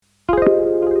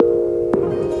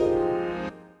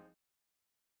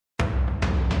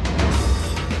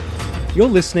You're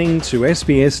listening to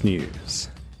SBS News.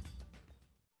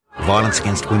 Violence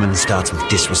against women starts with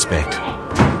disrespect.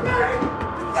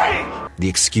 The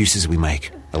excuses we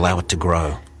make allow it to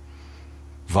grow.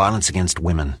 Violence against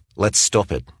women. Let's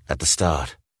stop it at the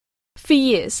start. For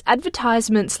years,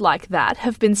 advertisements like that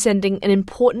have been sending an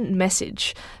important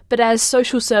message. But as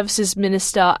Social Services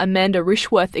Minister Amanda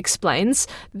Rishworth explains,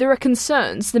 there are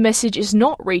concerns the message is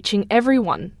not reaching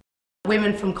everyone.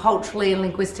 Women from culturally and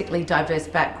linguistically diverse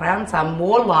backgrounds are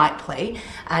more likely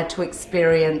to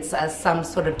experience some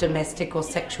sort of domestic or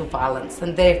sexual violence,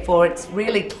 and therefore it's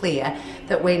really clear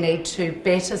that we need to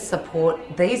better support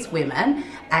these women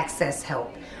access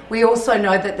help. We also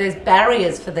know that there's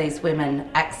barriers for these women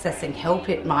accessing help.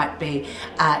 It might be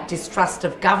distrust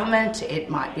of government, it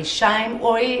might be shame,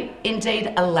 or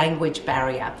indeed a language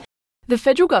barrier. The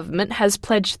federal government has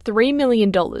pledged $3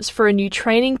 million for a new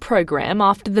training program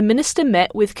after the minister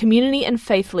met with community and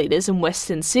faith leaders in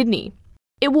Western Sydney.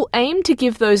 It will aim to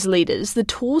give those leaders the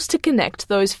tools to connect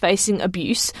those facing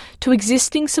abuse to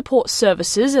existing support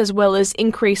services, as well as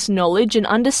increase knowledge and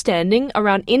understanding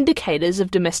around indicators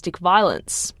of domestic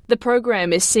violence. The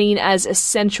program is seen as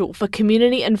essential for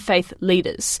community and faith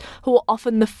leaders, who are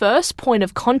often the first point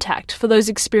of contact for those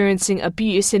experiencing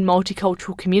abuse in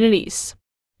multicultural communities.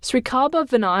 Srikaba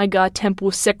Vinayagar Temple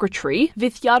Secretary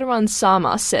Vithyadaran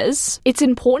Sama says it's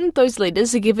important those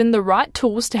leaders are given the right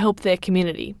tools to help their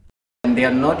community. And they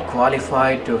are not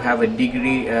qualified to have a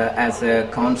degree as a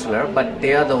counsellor, but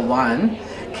they are the one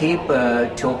keep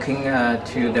talking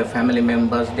to the family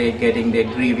members. They're getting their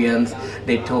grievance.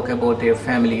 They talk about their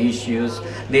family issues.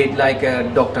 They like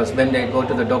doctors. When they go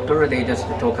to the doctor, they just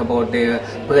talk about their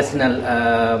personal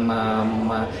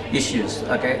issues.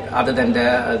 Okay, other than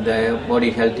the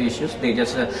body health issues, they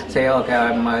just say,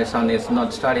 okay, my son is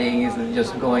not studying. He's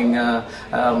just going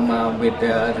with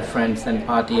the friends and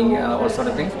partying, all sort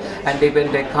of things. And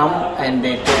when they come and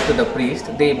they talk to the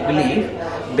priest, they believe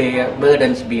their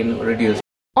burden's been reduced.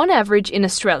 On average in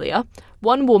Australia,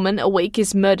 1 woman a week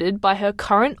is murdered by her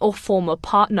current or former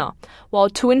partner, while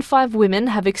 2 in 5 women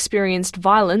have experienced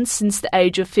violence since the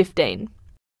age of 15.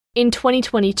 In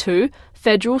 2022,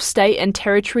 federal, state and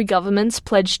territory governments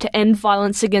pledged to end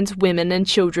violence against women and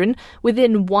children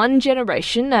within 1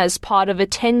 generation as part of a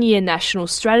 10-year national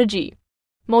strategy.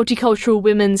 Multicultural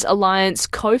Women's Alliance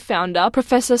co-founder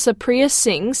Professor Supriya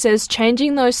Singh says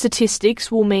changing those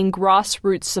statistics will mean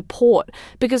grassroots support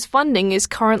because funding is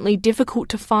currently difficult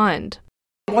to find.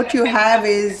 What you have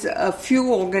is a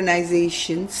few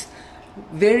organizations,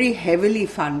 very heavily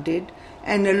funded,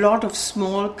 and a lot of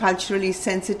small culturally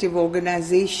sensitive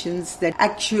organizations that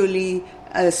actually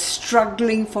are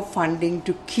struggling for funding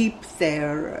to keep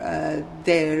their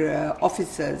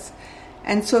officers.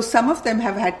 And so some of them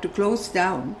have had to close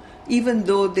down, even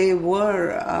though they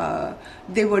were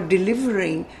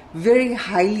delivering very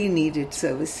highly needed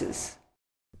services.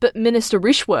 But Minister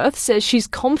Rishworth says she's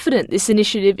confident this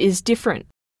initiative is different.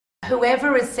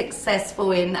 Whoever is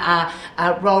successful in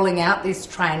rolling out this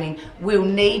training will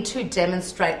need to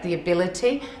demonstrate the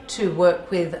ability to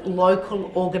work with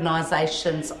local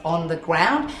organisations on the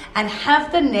ground and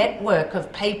have the network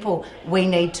of people we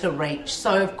need to reach.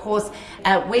 So, of course,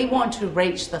 we want to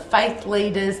reach the faith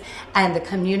leaders and the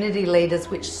community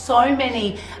leaders, which so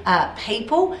many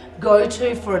people go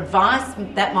to for advice.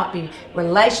 That might be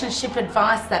relationship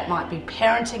advice, that might be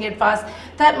parenting advice,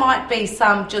 that might be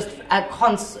some just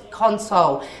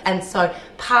console. And so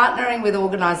partnering with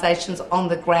organisations on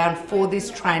the ground for this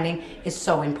training is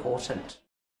so important.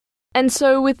 And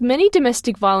so with many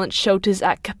domestic violence shelters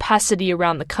at capacity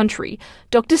around the country,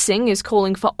 Dr. Singh is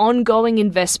calling for ongoing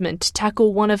investment to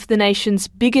tackle one of the nation's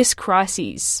biggest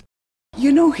crises.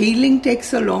 You know, healing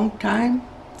takes a long time,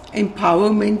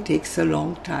 empowerment takes a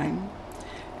long time,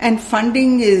 and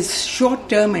funding is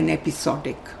short-term and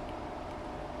episodic.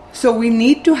 So we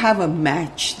need to have a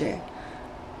match there.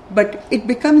 But it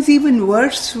becomes even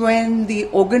worse when the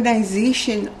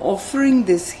organization offering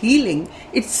this healing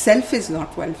itself is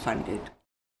not well funded.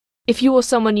 If you or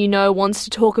someone you know wants to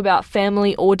talk about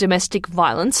family or domestic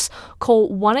violence, call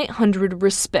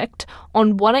 1-800-RESPECT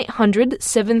on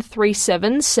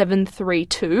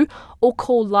 1-800-737-732 or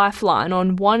call Lifeline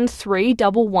on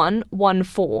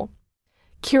 131114.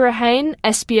 Kira Hain,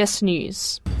 SBS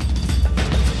News.